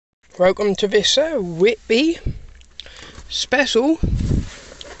Welcome to this Whitby special.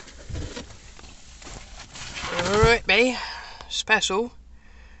 Whitby special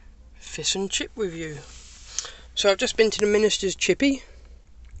fish and chip review. So I've just been to the Minister's chippy,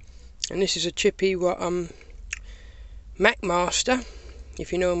 and this is a chippy what Mcmaster,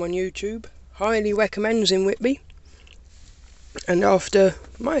 if you know him on YouTube, highly recommends in Whitby. And after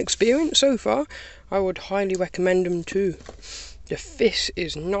my experience so far, I would highly recommend them too. The fish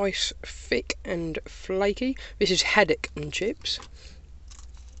is nice, thick and flaky. This is haddock and chips.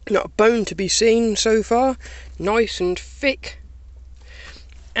 Not a bone to be seen so far. Nice and thick.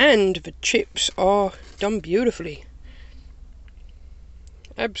 And the chips are done beautifully.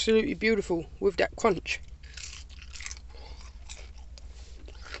 Absolutely beautiful with that crunch.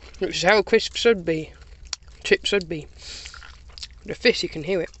 Which is how crisp should be. Chips should be. The fish, you can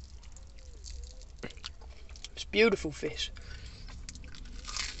hear it. It's beautiful fish.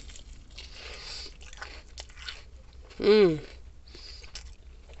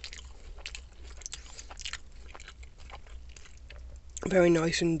 Very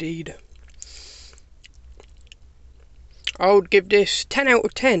nice indeed. I would give this 10 out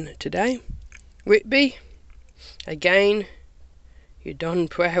of 10 today. Whitby, again, you're done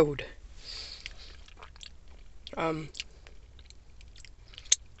proud. I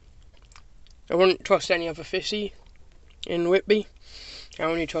wouldn't trust any other fishy in Whitby. I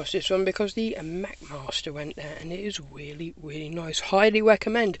only trust this one because the Mcmaster went there, and it is really, really nice. Highly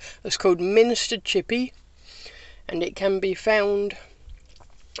recommend. It's called Minister Chippy, and it can be found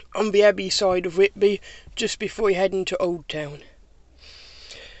on the Abbey side of Whitby, just before you head into Old Town.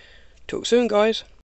 Talk soon, guys.